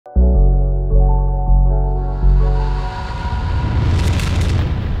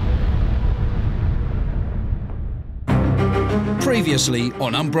Previously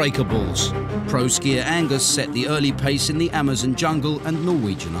on Unbreakables, pro skier Angus set the early pace in the Amazon jungle and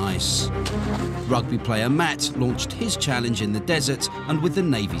Norwegian ice. Rugby player Matt launched his challenge in the desert and with the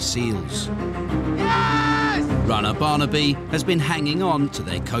Navy SEALs. Yes! Runner Barnaby has been hanging on to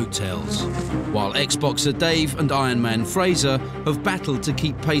their coattails, while ex-boxer Dave and Ironman Fraser have battled to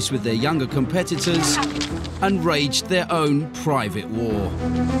keep pace with their younger competitors and waged their own private war.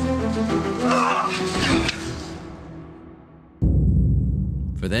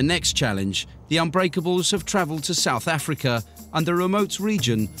 For their next challenge, the Unbreakables have travelled to South Africa and the remote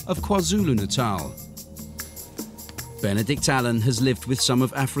region of KwaZulu-Natal. Benedict Allen has lived with some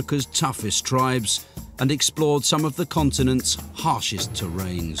of Africa's toughest tribes and explored some of the continent's harshest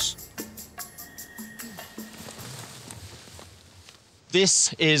terrains.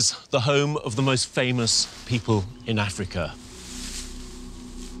 This is the home of the most famous people in Africa.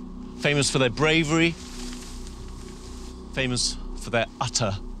 Famous for their bravery, famous for their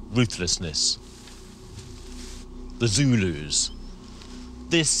utter ruthlessness. The Zulus.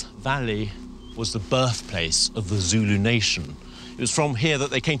 This valley was the birthplace of the Zulu nation. It was from here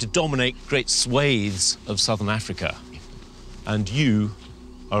that they came to dominate great swathes of southern Africa. And you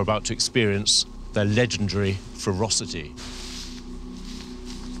are about to experience their legendary ferocity.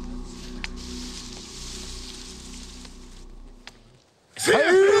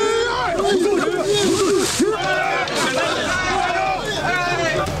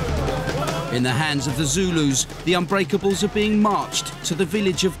 In the hands of the Zulus, the Unbreakables are being marched to the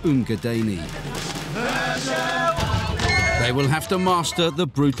village of Umgadeni. They will have to master the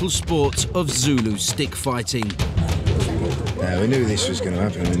brutal sport of Zulu stick fighting. We knew this was going to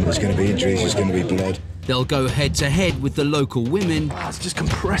happen, and there's going to be injuries, there's going to be blood. They'll go head-to-head with the local women. It's just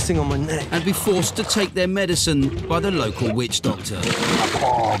compressing on my neck. And be forced to take their medicine by the local witch doctor.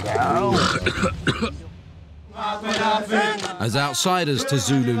 As outsiders to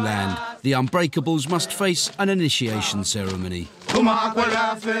Zululand, the Unbreakables must face an initiation ceremony.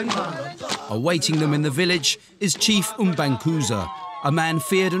 Awaiting them in the village is Chief Umbankuza, a man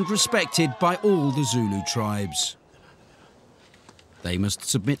feared and respected by all the Zulu tribes. They must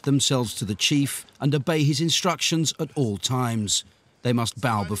submit themselves to the chief and obey his instructions at all times. They must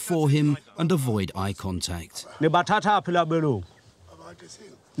bow before him and avoid eye contact. The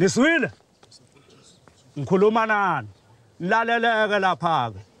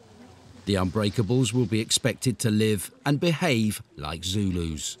Unbreakables will be expected to live and behave like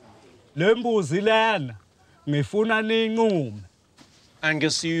Zulus.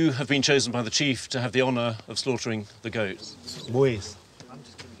 Angus, you have been chosen by the chief to have the honour of slaughtering the goats. Boys.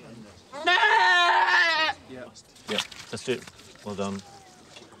 Yeah, let's do it. Well done.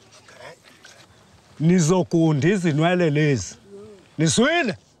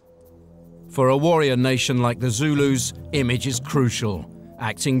 For a warrior nation like the Zulus, image is crucial.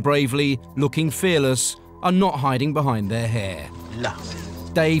 Acting bravely, looking fearless, and not hiding behind their hair.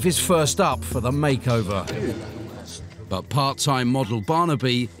 Dave is first up for the makeover. But part-time model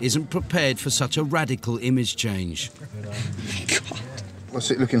Barnaby isn't prepared for such a radical image change.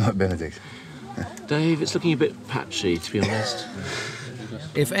 What's it looking like, Benedict? Dave, it's looking a bit patchy, to be honest.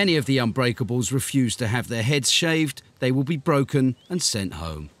 If any of the Unbreakables refuse to have their heads shaved, they will be broken and sent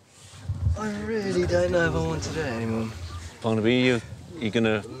home. I really don't know if I want to do it anymore. Barnaby, you're going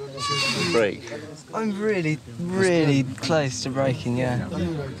to break? I'm really, really close to breaking, yeah.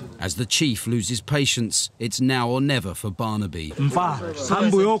 As the chief loses patience, it's now or never for Barnaby. I don't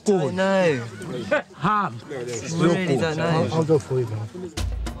know. I really don't know. I'll go for you, man.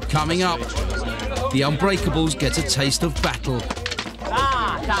 Coming up, the Unbreakables get a taste of battle.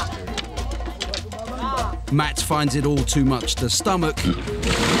 Matt finds it all too much to stomach.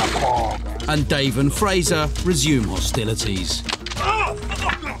 And Dave and Fraser resume hostilities. I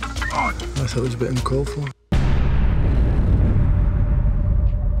thought it was a bit uncalled for.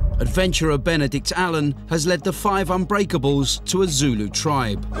 Adventurer Benedict Allen has led the 5 Unbreakables to a Zulu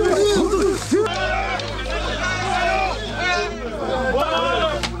tribe,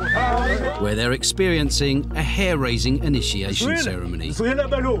 where they're experiencing a hair-raising initiation ceremony.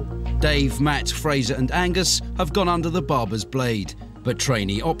 Dave, Matt, Fraser and Angus have gone under the barber's blade, but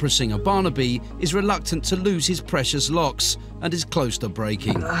trainee opera singer Barnaby is reluctant to lose his precious locks and is close to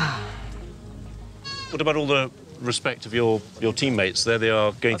breaking. What about all the respect of your teammates? There they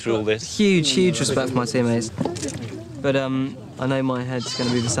are going through all this. Huge respect for my teammates. But I know my head's going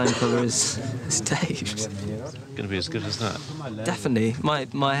to be the same colour as Dave's. Going to be as good as that? Definitely.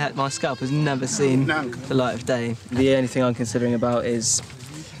 My scalp has never seen the light of day. The only thing I'm considering about is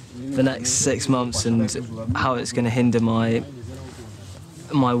the next 6 months and how it's going to hinder my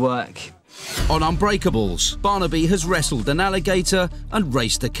work. On Unbreakables, Barnaby has wrestled an alligator and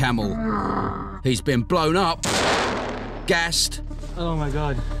raced a camel. He's been blown up, gassed, Oh my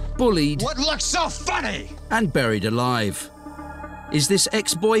God. bullied, What looks so funny? and buried alive. Is this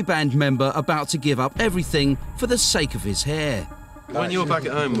ex-boy band member about to give up everything for the sake of his hair? When you're back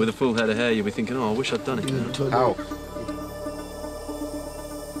at home with a full head of hair, you'll be thinking, oh, I wish I'd done it. How?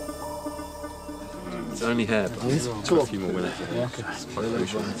 It's only hair, but it's got a few more minutes.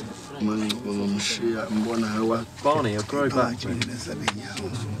 Barney, I'll grow back.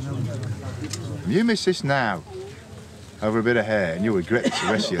 You miss this now over a bit of hair, and you'll regret it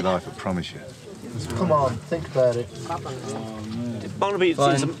the rest of your life, I promise you. Come on, think about it. Barnaby,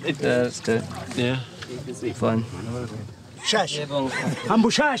 Fine. Let's do it. yeah. Fine.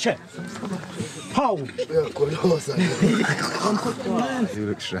 You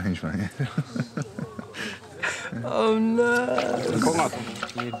look strange, mate. Oh no.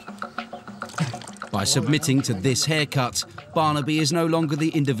 By submitting to this haircut, Barnaby is no longer the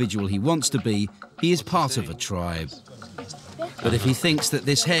individual he wants to be, he is part of a tribe. But if he thinks that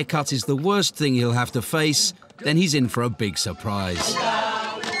this haircut is the worst thing he'll have to face, then he's in for a big surprise.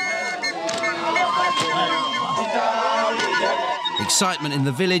 Excitement in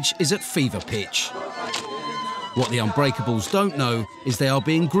the village is at fever pitch. What the Unbreakables don't know is they are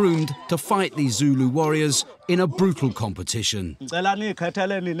being groomed to fight these Zulu warriors in a brutal competition. And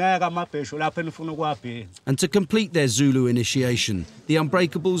to complete their Zulu initiation, the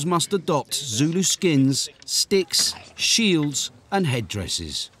Unbreakables must adopt Zulu skins, sticks, shields and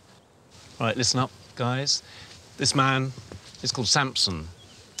headdresses. Right, listen up, guys. This man is called Samson.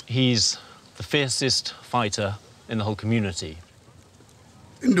 He's the fiercest fighter in the whole community.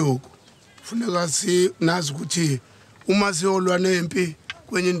 Induku funeka nazi ukuthi uma siyolwa nempi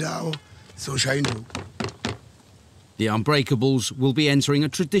kwenye indawo soshaya induku. The Unbreakables will be entering a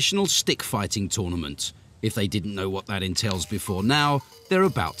traditional stick fighting tournament. If they didn't know what that entails before now, they're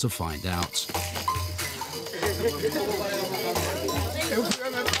about to find out.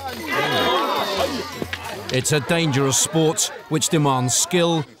 It's a dangerous sport which demands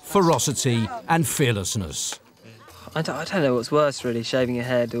skill, ferocity and fearlessness. I don't know what's worse, really, shaving your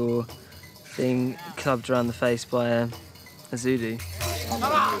head or being clubbed around the face by a Zulu.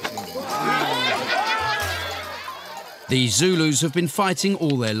 These Zulus have been fighting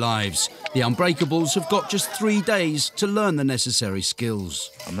all their lives. The Unbreakables have got just 3 days to learn the necessary skills.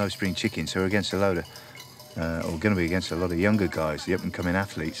 I'm no spring chicken, so we're against a load of, or going to be against a lot of younger guys, the up-and-coming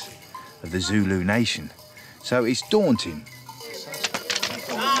athletes of the Zulu nation. So it's daunting.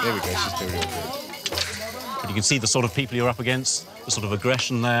 There we go, she's doing it good. But you can see the sort of people you're up against, the sort of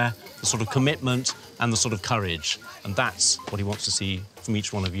aggression there, the sort of commitment and the sort of courage. And that's what he wants to see from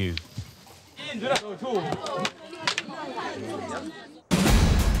each one of you.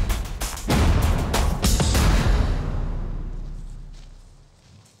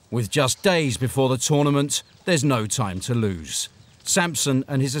 With just days before the tournament, there's no time to lose. Samson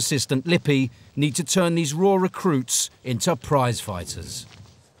and his assistant Lippy need to turn these raw recruits into prize fighters.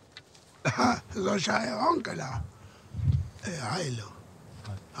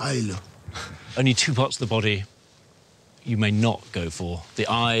 Only 2 parts of the body you may not go for, the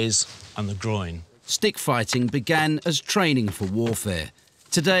eyes and the groin. Stick fighting began as training for warfare.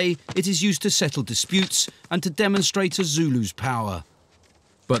 Today, it is used to settle disputes and to demonstrate a Zulu's power.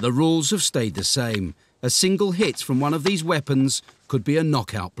 But the rules have stayed the same. A single hit from one of these weapons could be a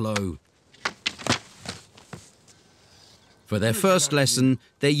knockout blow. For their first lesson,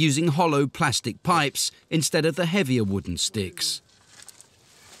 they're using hollow plastic pipes instead of the heavier wooden sticks.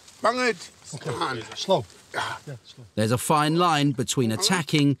 Okay. Slow. There's a fine line between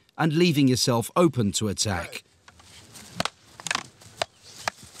attacking and leaving yourself open to attack.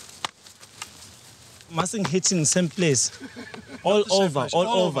 Mustn't hit in the same place. All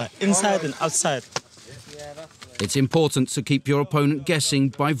over, inside and outside. It's important to keep your opponent guessing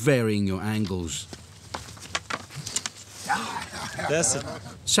by varying your angles. That's it.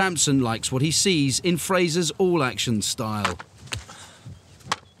 Samson likes what he sees in Fraser's all-action style.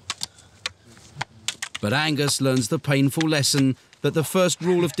 But Angus learns the painful lesson that the first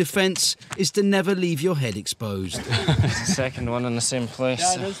rule of defence is to never leave your head exposed. It's the second one in the same place.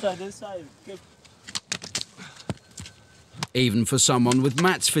 This side. Even for someone with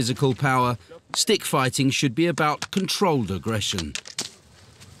Matt's physical power, stick fighting should be about controlled aggression.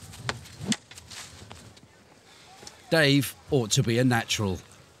 Dave ought to be a natural.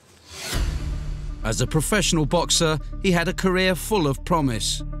 As a professional boxer, he had a career full of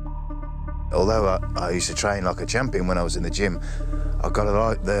promise. Although I used to train like a champion when I was in the gym, I got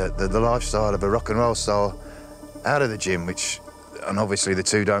the lifestyle of a rock and roll star out of the gym, and obviously the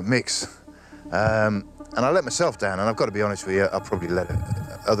two don't mix. And I let myself down, and I've got to be honest with you, I've probably let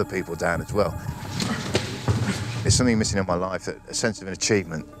other people down as well. There's something missing in my life, a sense of an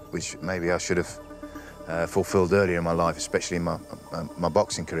achievement, which maybe I should have fulfilled earlier in my life, especially in my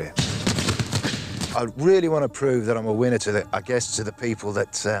boxing career. I really want to prove that I'm a winner to the people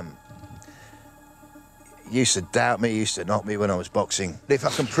that used to doubt me, used to knock me when I was boxing. If I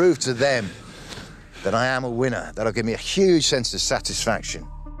can prove to them that I am a winner, that'll give me a huge sense of satisfaction.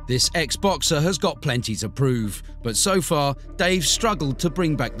 This ex-boxer has got plenty to prove, but so far, Dave struggled to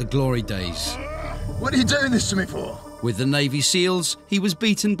bring back the glory days. What are you doing this to me for? With the Navy SEALs, he was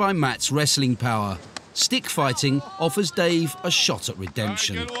beaten by Matt's wrestling power. Stick fighting offers Dave a shot at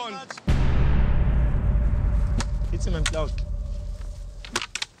redemption. Hit him and block.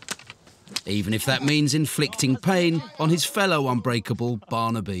 Even if that means inflicting pain on his fellow Unbreakable,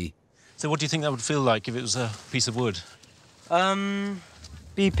 Barnaby. So what do you think that would feel like if it was a piece of wood?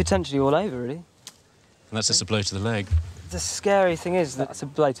 Be potentially all over, really. And that's just a blow to the leg. The scary thing is that it's a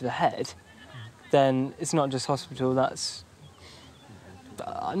blow to the head. Then it's not just hospital, that's...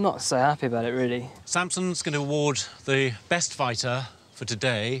 I'm not so happy about it, really. Samson's going to award the best fighter for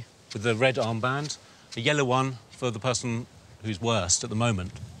today with the red armband, a yellow one for the person who's worst at the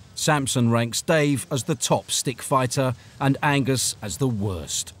moment. Samson ranks Dave as the top stick fighter and Angus as the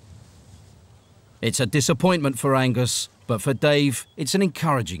worst. It's a disappointment for Angus, but for Dave, it's an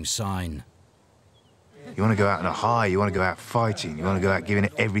encouraging sign. You want to go out on a high, you want to go out fighting, you want to go out giving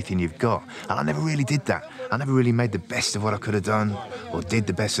it everything you've got. And I never really did that. I never really made the best of what I could have done, or did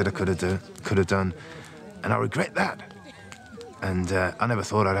the best that I could have done. And I regret that. And I never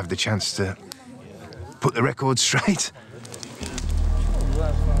thought I'd have the chance to put the record straight.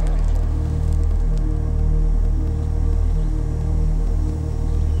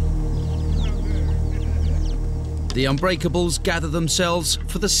 The Unbreakables gather themselves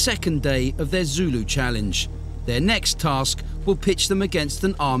for the second day of their Zulu challenge. Their next task will pitch them against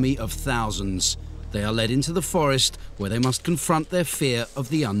an army of thousands. They are led into the forest where they must confront their fear of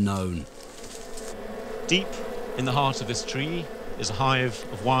the unknown. Deep in the heart of this tree is a hive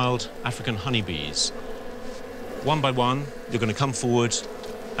of wild African honeybees. One by one, you're going to come forward,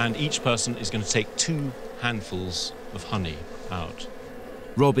 and each person is going to take 2 handfuls of honey out.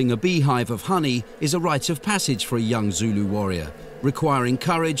 Robbing a beehive of honey is a rite of passage for a young Zulu warrior, requiring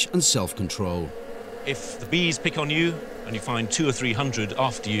courage and self-control. If the bees pick on you and you find 200 or 300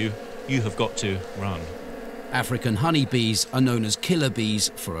 after you, you have got to run. African honeybees are known as killer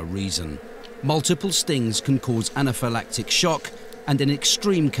bees for a reason. Multiple stings can cause anaphylactic shock and, in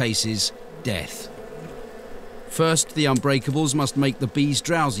extreme cases, death. First, the Unbreakables must make the bees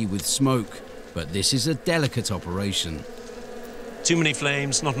drowsy with smoke, but this is a delicate operation. Too many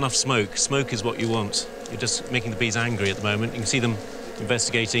flames, not enough smoke. Smoke is what you want. You're just making the bees angry at the moment. You can see them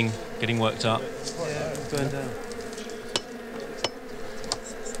investigating, getting worked up. Yeah, going down.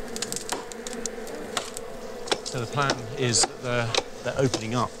 So the plan is they're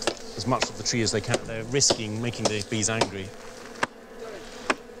opening up as much of the tree as they can. They're risking making the bees angry.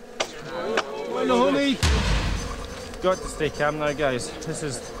 Hello, honey. Got to stay calm now, guys. This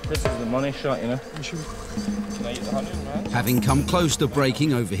is the money shot, you know. Can I eat the honey, man? Having come close to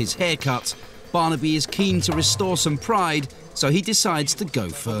breaking over his haircut, Barnaby is keen to restore some pride, so he decides to go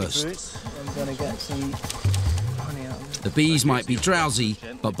first. I'm gonna get some honey out of it. The bees might be drowsy,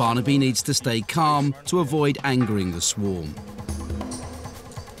 but Barnaby needs to stay calm to avoid angering the swarm.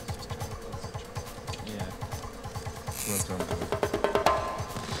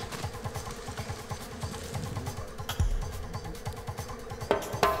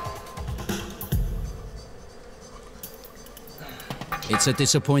 It's a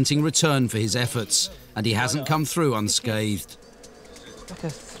disappointing return for his efforts, and he hasn't come through unscathed. Like a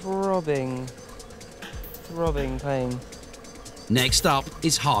throbbing pain. Next up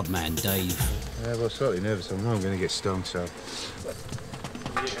is Hardman Dave. Yeah, well, slightly nervous. I'm going to get stung, so...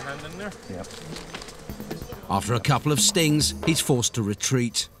 Get your hand in there? Yeah. After a couple of stings, he's forced to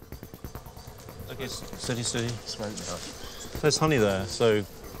retreat. Okay, steady, steady. There's honey there, so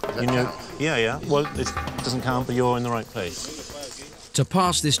you know. Yeah. Well, it doesn't count, but you're in the right place. To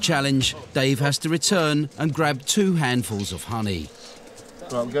pass this challenge, Dave has to return and grab 2 handfuls of honey.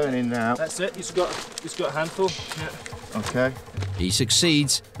 Well, I'm going in now. That's it. You've got a handful. Yeah. Okay. He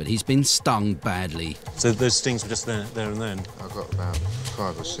succeeds, but he's been stung badly. So those stings were just there and then? I've got about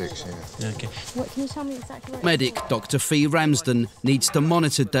 5 or 6, yeah. Yeah, okay. What, can you tell me exactly where? Medic Dr. Fee Ramsden needs to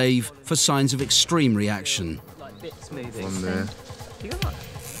monitor Dave for signs of extreme reaction. Like bits moving. One there.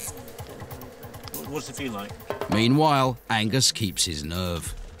 What does it feel like? Meanwhile, Angus keeps his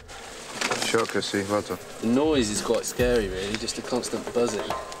nerve. Shock, I see. Well done. The noise is quite scary, really, just a constant buzzing.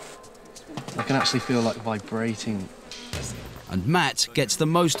 I can actually feel like vibrating. And Matt gets the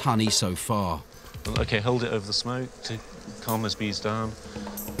most honey so far. OK, hold it over the smoke to calm those bees down.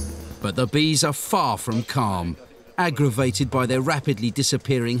 But the bees are far from calm. Aggravated by their rapidly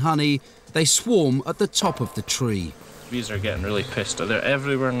disappearing honey, they swarm at the top of the tree. Bees are getting really pissed. They're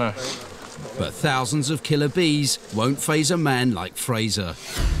everywhere now. But thousands of killer bees won't faze a man like Fraser.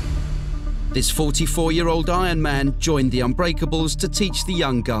 This 44-year-old Iron Man joined the Unbreakables to teach the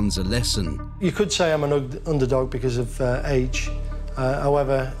young guns a lesson. You could say I'm an underdog because of age.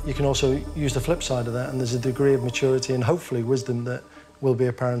 However, you can also use the flip side of that, and there's a degree of maturity and hopefully wisdom that will be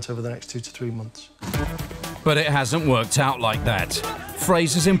apparent over the next 2 to 3 months. But it hasn't worked out like that.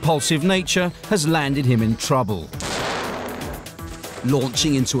 Fraser's impulsive nature has landed him in trouble.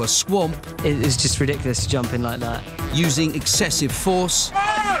 Launching into a swamp... It's just ridiculous to jump in like that. Using excessive force...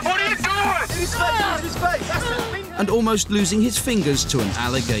 What are you doing? His face! And almost losing his fingers to an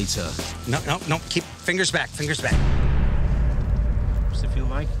alligator. No, keep fingers back, fingers back. Does it feel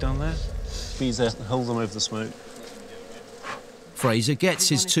like down there? Bees there, hold them over the smoke. Fraser gets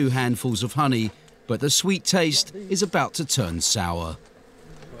his 2 handfuls of honey, but the sweet taste is about to turn sour.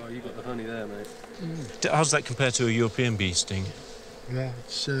 Oh, you got the honey there, mate. How's that compare to a European bee sting? Yeah,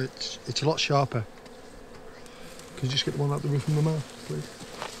 it's a lot sharper. Can you just get the one out the roof of my mouth, please?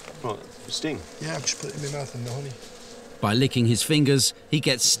 What, sting? Yeah, I've just put it in my mouth and the honey. By licking his fingers, he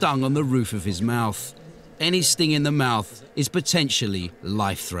gets stung on the roof of his mouth. Any sting in the mouth is potentially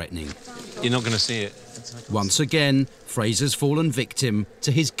life-threatening. You're not going to see it. Once again, Fraser's fallen victim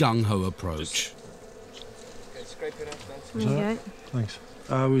to his gung-ho approach. There you go. Thanks.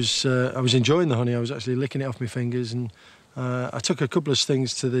 I was enjoying the honey. I was actually licking it off my fingers, and I took a couple of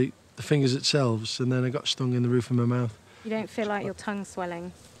stings to the fingers themselves, and then I got stung in the roof of my mouth. You don't feel like your tongue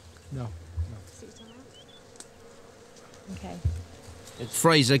swelling? No. Okay.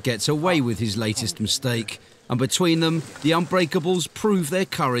 Fraser gets away with his latest mistake, and between them, the Unbreakables prove their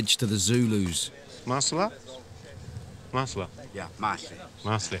courage to the Zulus. Masala? Masala? Yeah, Marsley.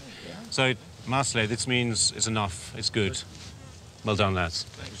 Masle. So, Masle, this means it's enough, it's good. Well done, lads.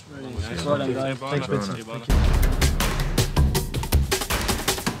 Well done, guys. Thanks, Vincent.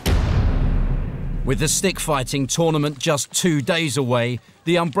 With the stick fighting tournament just 2 days away,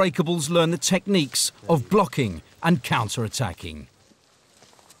 the Unbreakables learn the techniques of blocking and counter-attacking.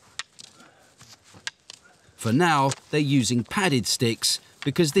 For now, they're using padded sticks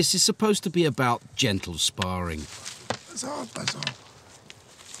because this is supposed to be about gentle sparring. That's all.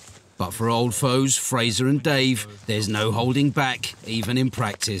 But for old foes, Fraser and Dave, there's no holding back, even in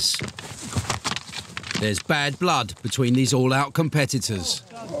practice. There's bad blood between these all-out competitors.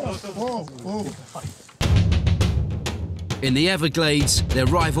 In the Everglades, their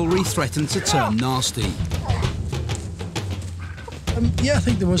rivalry threatened to turn nasty. Yeah, I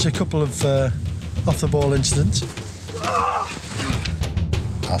think there was a couple of off-the-ball incidents.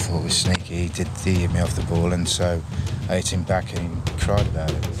 I thought it was sneaky. He hit me off the ball, and so I hit him back and he cried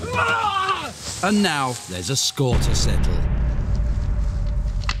about it. And now there's a score to settle.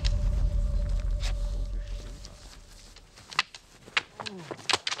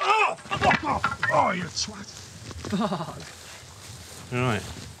 Oh, you twat. All right.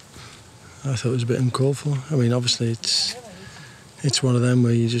 I thought it was a bit uncalled for. I mean, obviously, it's one of them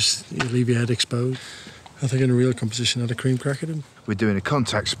where you leave your head exposed. I think in a real competition, I had a cream crack at him. We're doing a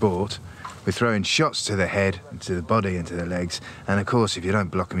contact sport. We're throwing shots to the head, and to the body, and to the legs. And of course, if you don't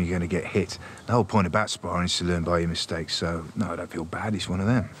block them, you're going to get hit. The whole point about sparring is to learn by your mistakes. So, no, I don't feel bad. It's one of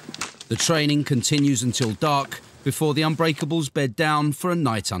them. The training continues until dark before the Unbreakables bed down for a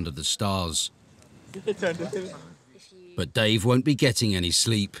night under the stars. But Dave won't be getting any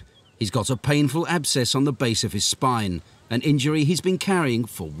sleep. He's got a painful abscess on the base of his spine, an injury he's been carrying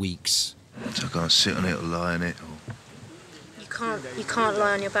for weeks. So I can't sit on it or lie on it. You can't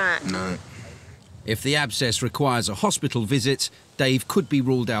lie on your back? No. If the abscess requires a hospital visit, Dave could be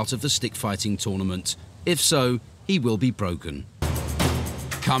ruled out of the stick fighting tournament. If so, he will be broken.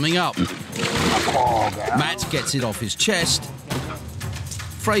 Coming up, Matt gets it off his chest.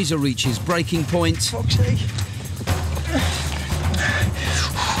 Fraser reaches breaking point.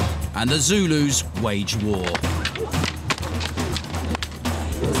 And the Zulus wage war.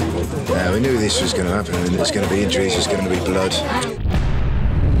 We knew this was going to happen, and there's going to be injuries, there's going to be blood.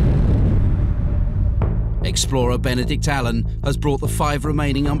 Explorer Benedict Allen has brought the 5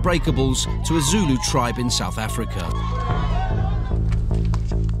 remaining Unbreakables to a Zulu tribe in South Africa.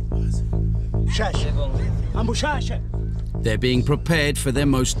 They're being prepared for their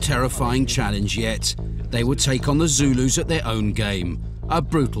most terrifying challenge yet. They will take on the Zulus at their own game, a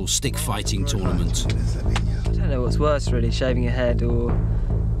brutal stick fighting tournament. I don't know what's worse, really, shaving your head or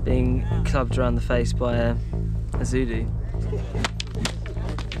being clubbed around the face by a Zulu.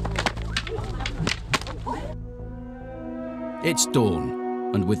 It's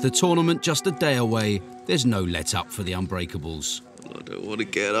dawn, and with the tournament just a day away, there's no let-up for the Unbreakables. I don't want to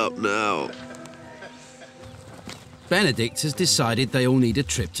get up now. Benedict has decided they all need a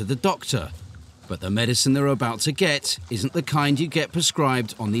trip to the doctor, but the medicine they're about to get isn't the kind you get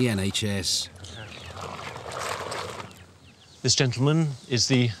prescribed on the NHS. This gentleman is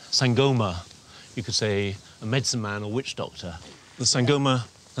the Sangoma. You could say a medicine man or witch doctor. The Sangoma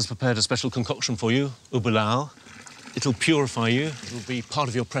has prepared a special concoction for you, ubulao. It'll purify you. It'll be part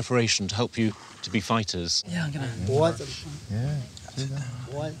of your preparation to help you to be fighters. Yeah, I'm gonna... What? Yeah.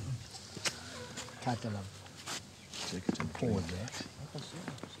 What? Take it and drink.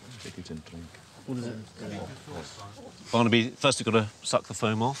 Take it and drink. What is it? Barnaby, first you've got to suck the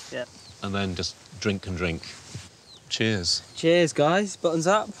foam off. Yeah. And then just drink and drink. Cheers. Cheers, guys. Buttons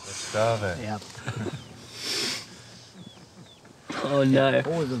up. Let's start it. Yeah. Oh, no.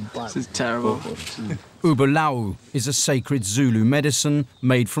 This is terrible. Ubulao is a sacred Zulu medicine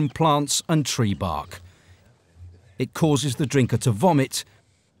made from plants and tree bark. It causes the drinker to vomit,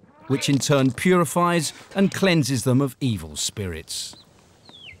 which in turn purifies and cleanses them of evil spirits.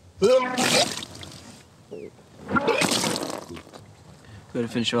 Got to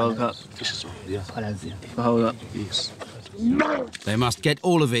finish your whole cup. Hold up. They must get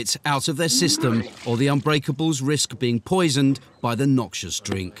all of it out of their system, or the Unbreakables risk being poisoned by the noxious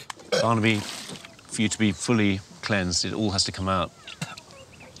drink. Barnaby, for you to be fully cleansed, it all has to come out.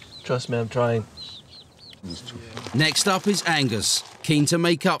 Trust me, I'm trying. Next up is Angus, keen to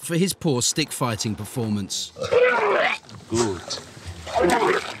make up for his poor stick fighting performance. Good.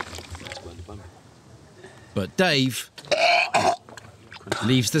 But Dave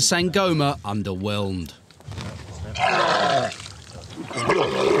leaves the Sangoma underwhelmed.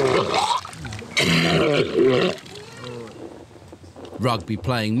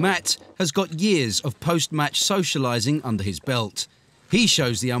 Rugby-playing Matt has got years of post-match socialising under his belt. He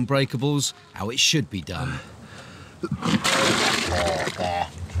shows the Unbreakables how it should be done.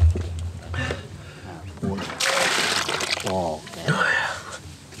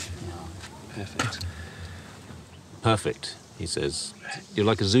 Perfect. Perfect, he says. You're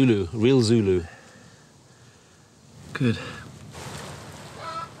like a Zulu, a real Zulu. Good.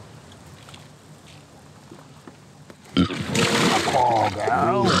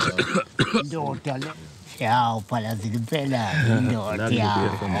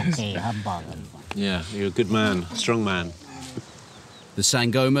 Yeah, you're a good man, strong man. The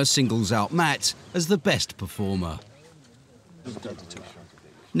Sangoma singles out Matt as the best performer.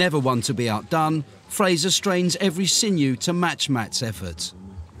 Never one to be outdone, Fraser strains every sinew to match Matt's efforts.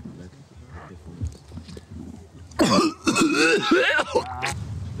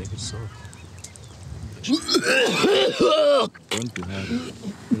 Make it soft. Don't be nervous.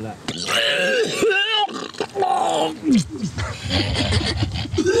 Relax.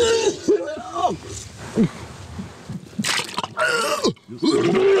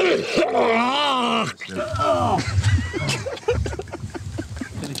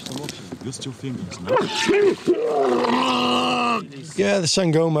 Just your fingers, no? Yeah, the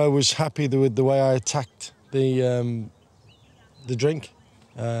Sangoma was happy with the way I attacked the drink.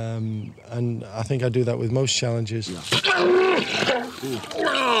 And I think I do that with most challenges.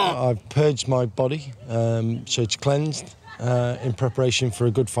 I've purged my body, so it's cleansed in preparation for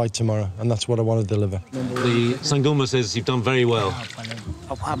a good fight tomorrow, and that's what I want to deliver. The Sangoma says you've done very well.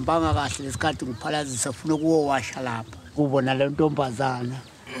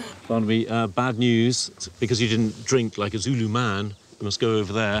 Barnaby, bad news, because you didn't drink like a Zulu man, you must go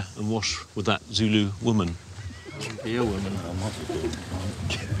over there and wash with that Zulu woman. Be a woman.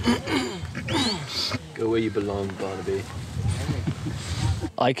 Go where you belong, Barnaby.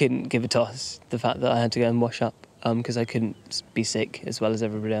 I couldn't give a toss the fact that I had to go and wash up because I couldn't be sick as well as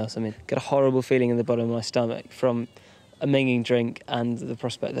everybody else. I mean, I get a horrible feeling in the bottom of my stomach from a minging drink and the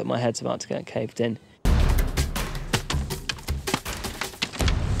prospect that my head's about to get caved in.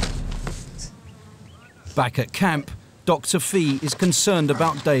 Back at camp, Dr. Fee is concerned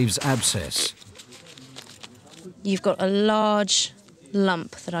about Dave's abscess. You've got a large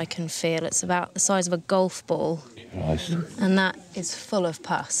lump that I can feel. It's about the size of a golf ball. Nice. And that is full of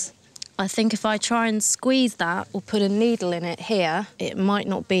pus. I think if I try and squeeze that or put a needle in it here, it might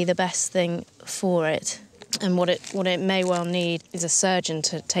not be the best thing for it. And what it may well need is a surgeon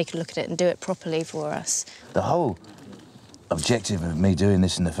to take a look at it and do it properly for us. The whole objective of me doing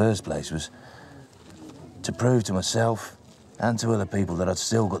this in the first place was to prove to myself and to other people that I'd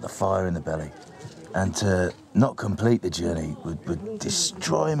still got the fire in the belly. and to not complete the journey would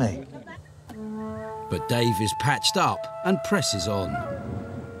destroy me. But Dave is patched up and presses on.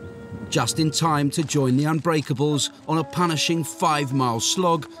 Just in time to join the Unbreakables on a punishing 5-mile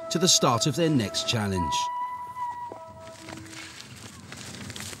slog to the start of their next challenge.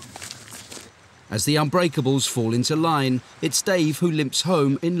 As the Unbreakables fall into line, it's Dave who limps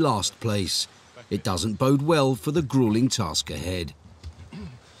home in last place. It doesn't bode well for the gruelling task ahead.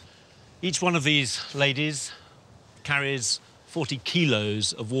 Each one of these ladies carries 40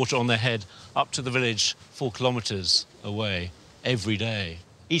 kilos of water on their head up to the village 4 kilometres away every day.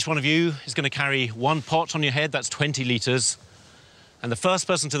 Each one of you is going to carry 1 pot on your head, that's 20 litres. And the first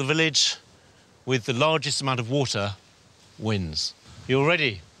person to the village with the largest amount of water wins. You all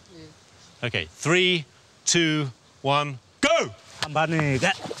ready? Yeah. OK, 3, 2, 1, go!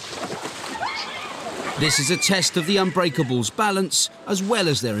 This is a test of the Unbreakables' balance as well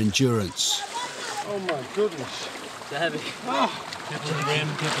as their endurance. Oh my goodness. They're heavy. Oh.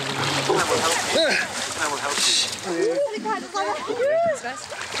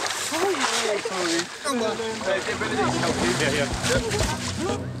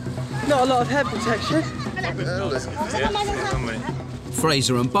 Not a lot of head protection.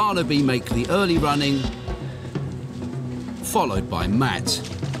 Fraser and Barnaby make the early running, followed by Matt.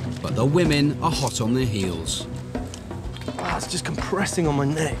 But the women are hot on their heels. Wow, it's just compressing on my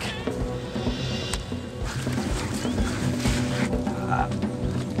neck.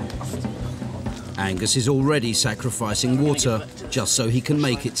 Angus is already sacrificing water just so he can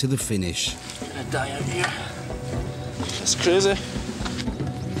make it to the finish. I'm gonna die out here. That's crazy.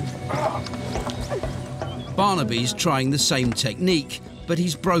 Barnaby's trying the same technique, but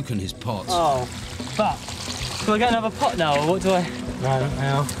he's broken his pot. Oh, fuck. Do I get another pot now, or what do I... No,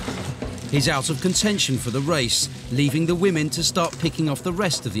 now. He's out of contention for the race, leaving the women to start picking off the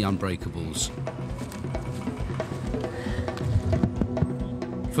rest of the Unbreakables.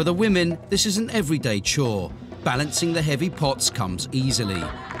 For the women, this is an everyday chore. Balancing the heavy pots comes easily,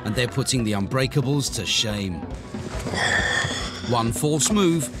 and they're putting the Unbreakables to shame. One false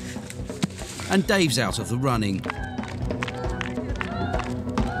move, and Dave's out of the running.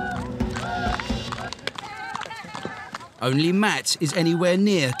 Only Matt is anywhere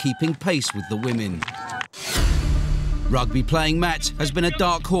near keeping pace with the women. Rugby-playing Matt has been a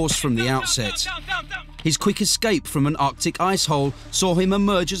dark horse from the outset. His quick escape from an Arctic ice hole saw him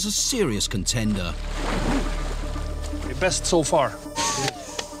emerge as a serious contender. Best so far.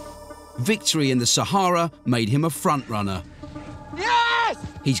 Victory in the Sahara made him a front-runner. Yes!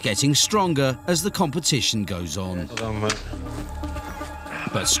 He's getting stronger as the competition goes on.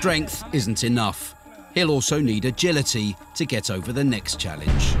 But strength isn't enough. He'll also need agility to get over the next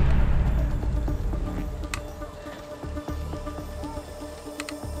challenge.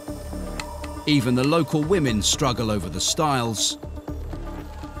 Even the local women struggle over the styles.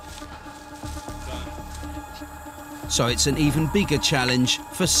 So it's an even bigger challenge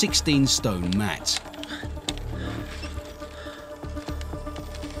for 16-stone Matt.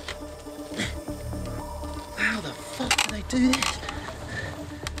 How the fuck do they do this?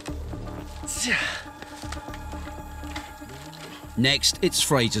 Next, it's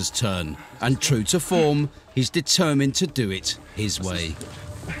Fraser's turn, and true to form, he's determined to do it his way.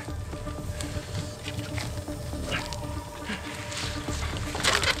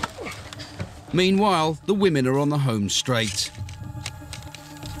 Meanwhile, the women are on the home straight.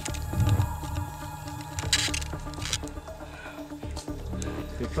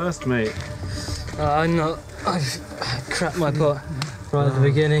 You're first, mate. I'm not. I've cracked my pot right at the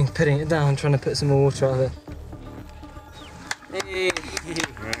beginning, putting it down, trying to put some more water out of it. Hey.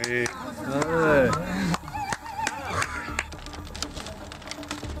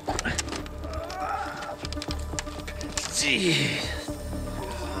 Hey.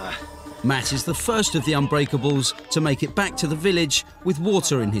 Matt is the first of the Unbreakables to make it back to the village with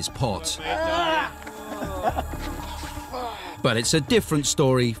water in his pot. But it's a different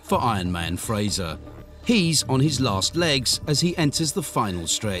story for Ironman Fraser. He's on his last legs as he enters the final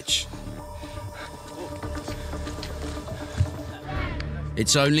stretch.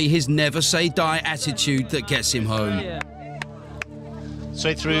 It's only his never say die attitude that gets him home.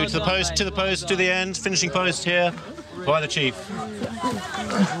 Straight through to the post, to the end, finishing post here by the chief.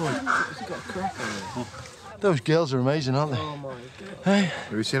 Those girls are amazing, aren't they? Oh my God. Hey?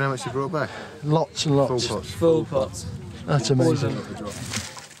 Have you seen how much they brought back? Lots and lots. Full pots. Full pots. That's amazing.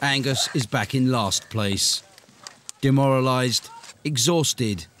 Angus is back in last place. Demoralised,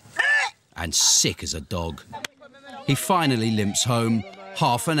 exhausted, and sick as a dog. He finally limps home,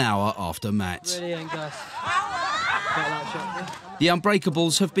 half an hour after Matt. The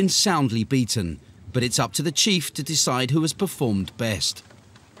Unbreakables have been soundly beaten, but it's up to the chief to decide who has performed best.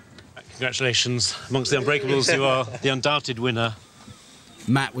 Congratulations amongst the Unbreakables, you are the undoubted winner.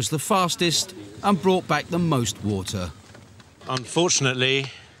 Matt was the fastest and brought back the most water. Unfortunately,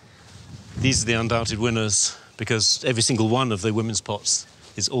 these are the undoubted winners because every single one of the women's pots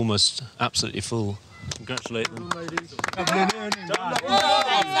is almost absolutely full. Congratulate them.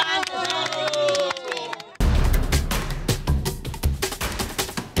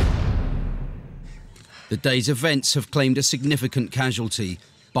 The day's events have claimed a significant casualty.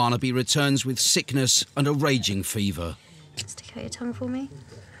 Barnaby returns with sickness and a raging fever. Stick out your tongue for me.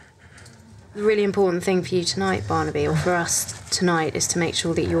 The really important thing for you tonight, Barnaby, or for us tonight, is to make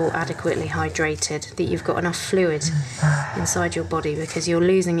sure that you're adequately hydrated, that you've got enough fluid inside your body, because you're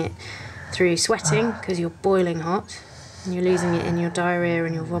losing it through sweating, because you're boiling hot, and you're losing it in your diarrhoea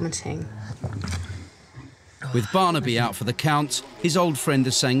and your vomiting. With Barnaby out for the count, his old friend the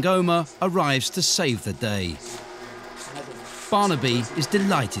Sangoma arrives to save the day. Barnaby is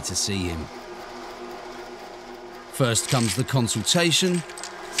delighted to see him. First comes the consultation,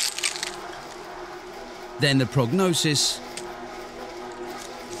 then the prognosis.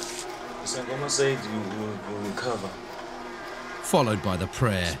 Sangoma said you will recover. Followed by the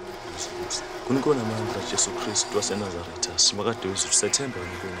prayer.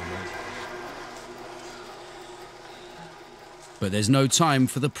 But there's no time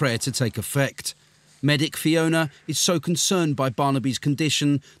for the prayer to take effect. Medic Fiona is so concerned by Barnaby's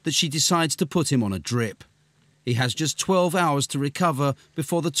condition that she decides to put him on a drip. He has just 12 hours to recover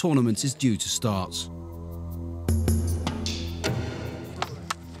before the tournament is due to start.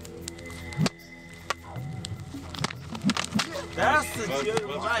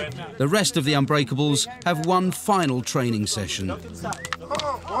 The rest of the Unbreakables have one final training session.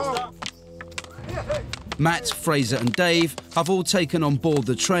 Matt, Fraser and Dave have all taken on board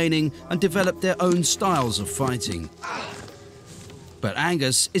the training and developed their own styles of fighting. But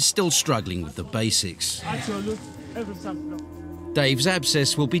Angus is still struggling with the basics. Dave's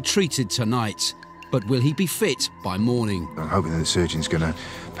abscess will be treated tonight, but will he be fit by morning? I'm hoping that the surgeon's going to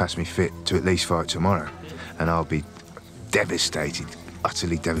pass me fit to at least fight tomorrow, and I'll be devastated,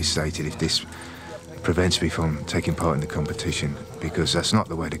 utterly devastated, if this prevents me from taking part in the competition, because that's not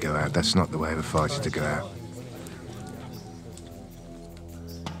the way to go out. That's not the way of a fighter to go out.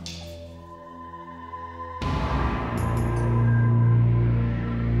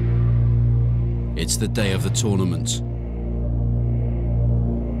 It's the day of the tournament.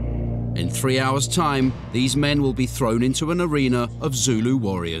 In 3 hours' time, these men will be thrown into an arena of Zulu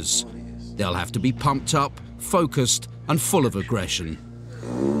warriors. They'll have to be pumped up, focused and full of aggression.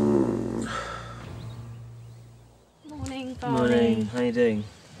 Morning, Barney. Morning, how are you doing?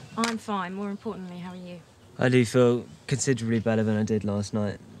 I'm fine. More importantly, how are you? I do feel considerably better than I did last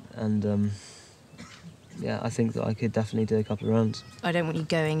night, and yeah, I think that I could definitely do a couple of rounds. I don't want you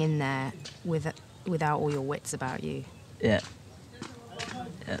going in there without all your wits about you. Yeah.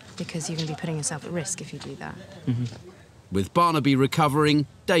 Because you're going to be putting yourself at risk if you do that. Mm-hmm. With Barnaby recovering,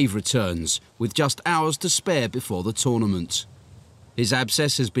 Dave returns, with just hours to spare before the tournament. His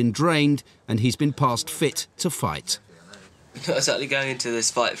abscess has been drained and he's been passed fit to fight. We're not exactly going into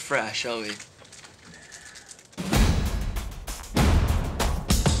this fight fresh, are we?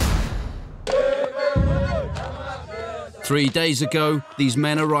 Three days ago, these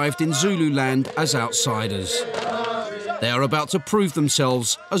men arrived in Zululand as outsiders. They are about to prove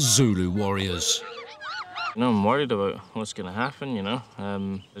themselves as Zulu warriors. You know, I'm worried about what's going to happen, you know.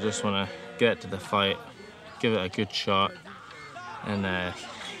 I just want to get to the fight, give it a good shot, and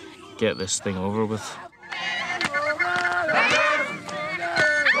get this thing over with.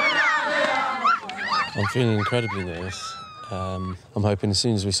 I'm feeling incredibly nervous. I'm hoping as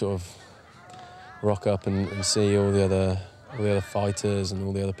soon as we sort of rock up and see all the other fighters and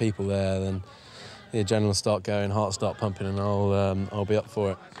all the other people there, then the adrenaline will start going, heart start pumping, and I'll be up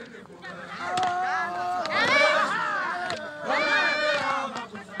for it.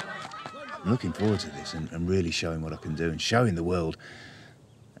 I'm looking forward to this and really showing what I can do and showing the world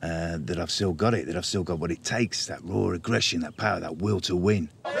that I've still got it, that I've still got what it takes, that raw aggression, that power, that will to win.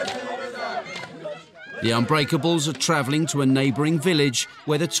 The Unbreakables are travelling to a neighbouring village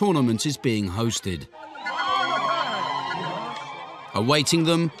where the tournament is being hosted. Awaiting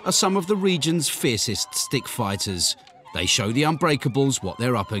them are some of the region's fiercest stick fighters. They show the Unbreakables what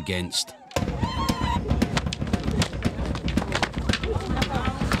they're up against.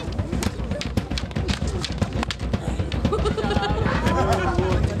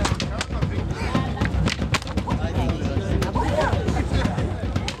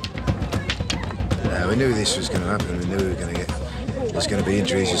 We knew this was going to happen. We knew we were going to get There's going to be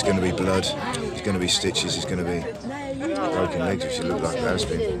injuries, there's going to be blood, there's going to be stitches, there's going to be broken legs, which look like that has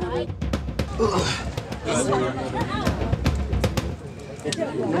been.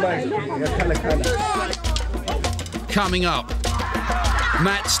 Coming up,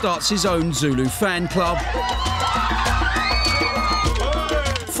 Matt starts his own Zulu fan club.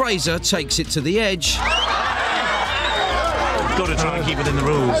 Fraser takes it to the edge. Got to try and keep within the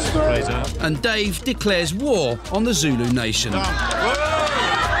rules, Fraser. And Dave declares war on the Zulu nation.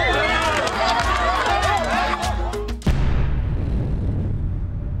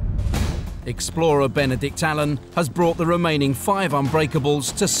 Explorer Benedict Allen has brought the remaining 5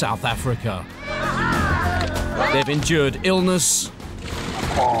 Unbreakables to South Africa. They've endured illness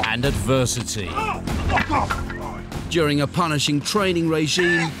and adversity during a punishing training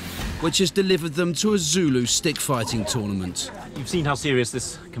regime which has delivered them to a Zulu stick fighting tournament. You've seen how serious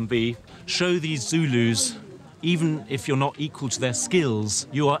this can be. Show these Zulus, even if you're not equal to their skills,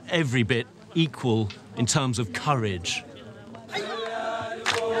 you are every bit equal in terms of courage.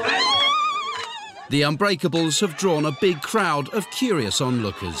 The Unbreakables have drawn a big crowd of curious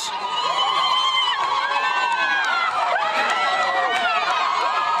onlookers.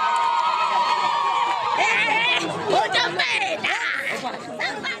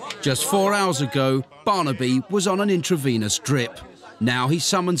 Just 4 hours ago, Barnaby was on an intravenous drip. Now he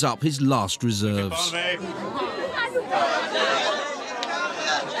summons up his last reserves.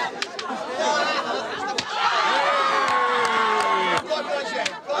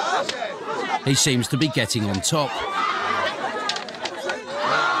 He seems to be getting on top.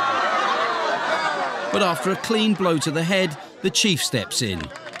 But after a clean blow to the head, the chief steps in.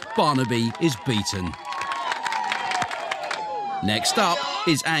 Barnaby is beaten. Next up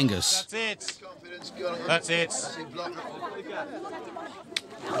is Angus. That's it. That's it.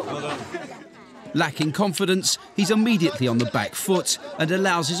 Well done. Lacking confidence, he's immediately on the back foot and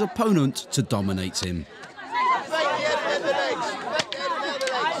allows his opponent to dominate him.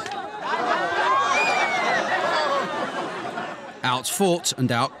 Outfought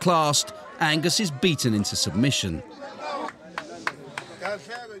and outclassed, Angus is beaten into submission.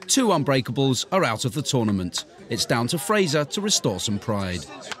 2 Unbreakables are out of the tournament. It's down to Fraser to restore some pride.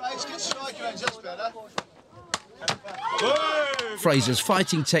 Fraser's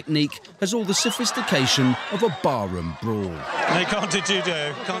fighting technique has all the sophistication of a barroom brawl. No, can't do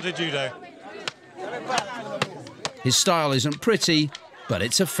judo, can't do judo. His style isn't pretty, but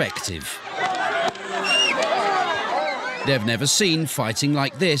it's effective. They've never seen fighting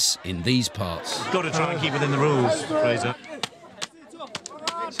like this in these parts. Got to try and keep within the rules, Fraser.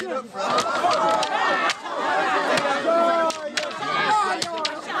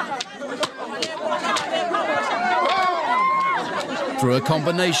 Through a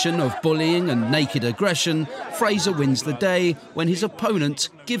combination of bullying and naked aggression, Fraser wins the day when his opponent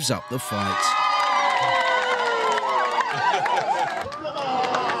gives up the fight.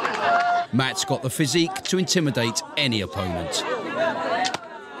 Matt's got the physique to intimidate any opponent.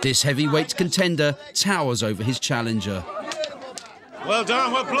 This heavyweight contender towers over his challenger. Well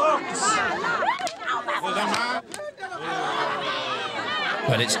done, well blocked. Well done, man.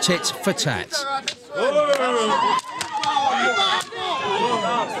 But it's tit for tat.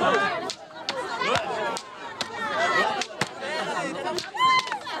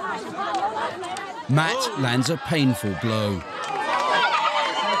 Matt lands a painful blow,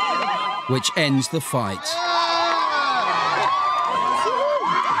 which ends the fight.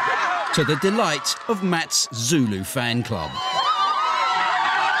 To the delight of Matt's Zulu fan club.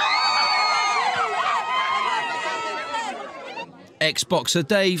 Ex-boxer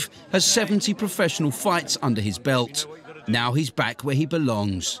Dave has 70 professional fights under his belt. Now he's back where he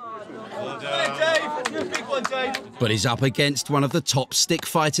belongs. But he's up against one of the top stick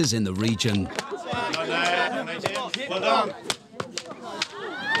fighters in the region. Well done.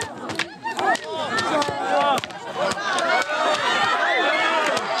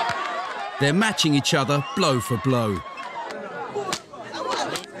 They're matching each other blow for blow.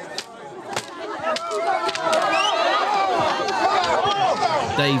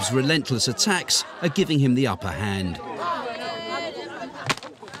 Dave's relentless attacks are giving him the upper hand.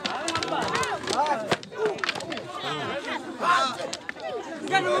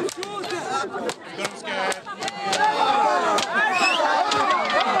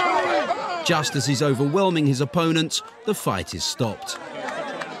 Just as he's overwhelming his opponent, the fight is stopped.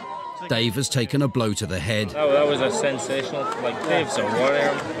 Dave has taken a blow to the head. Oh, that was a sensational, like, Dave's a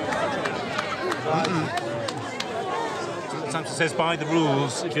warrior. Sometimes it says by the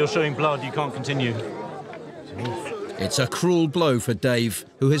rules, if you're showing blood, you can't continue. It's a cruel blow for Dave,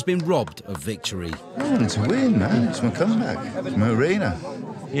 who has been robbed of victory. I wanted to win, man. It's my comeback. It's my arena.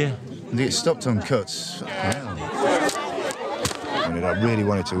 Yeah. And to get stopped on cuts. I mean, I really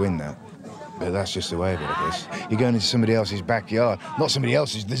wanted to win that. But that's just the way of it, I guess. You're going into somebody else's backyard. Not somebody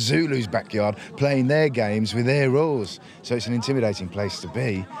else's, the Zulus' backyard, playing their games with their rules. So it's an intimidating place to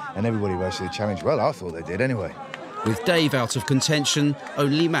be, and everybody rose to the challenge. Well, I thought they did anyway. With Dave out of contention,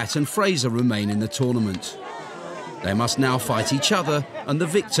 only Matt and Fraser remain in the tournament. They must now fight each other, and the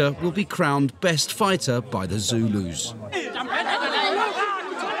victor will be crowned best fighter by the Zulus.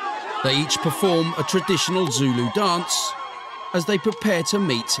 They each perform a traditional Zulu dance as they prepare to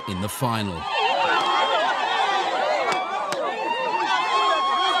meet in the final.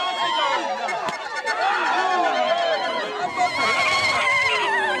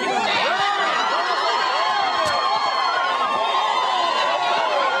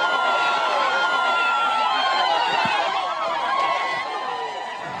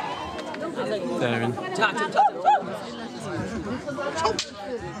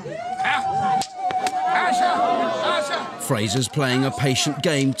 Fraser's playing a patient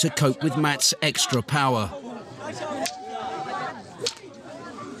game to cope with Matt's extra power.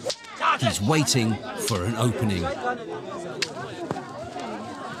 He's waiting for an opening.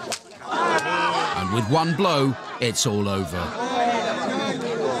 And with one blow, it's all over.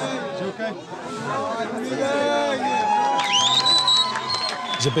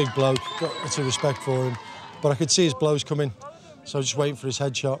 He's a big bloke, got lots of respect for him, but I could see his blows coming, so I was just waiting for his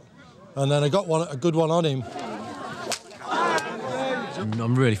headshot. And then I got a good one on him.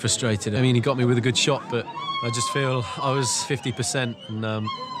 I'm really frustrated. I mean, he got me with a good shot, but I just feel I was 50% and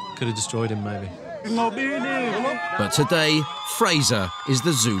could have destroyed him, maybe. But today, Fraser is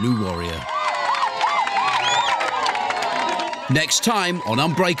the Zulu warrior. Next time on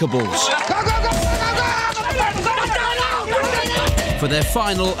Unbreakables. For their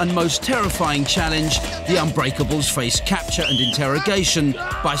final and most terrifying challenge, the Unbreakables face capture and interrogation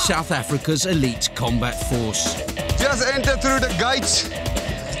by South Africa's elite combat force. Just enter through the gates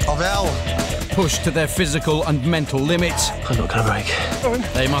of hell. Pushed to their physical and mental limits, I'm not going to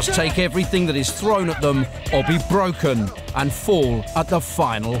break. They must take everything that is thrown at them or be broken and fall at the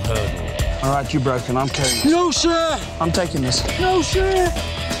final hurdle. All right, you're broken. I'm carrying this. No, sir. I'm taking this. No, sir.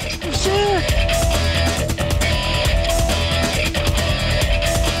 No, sir.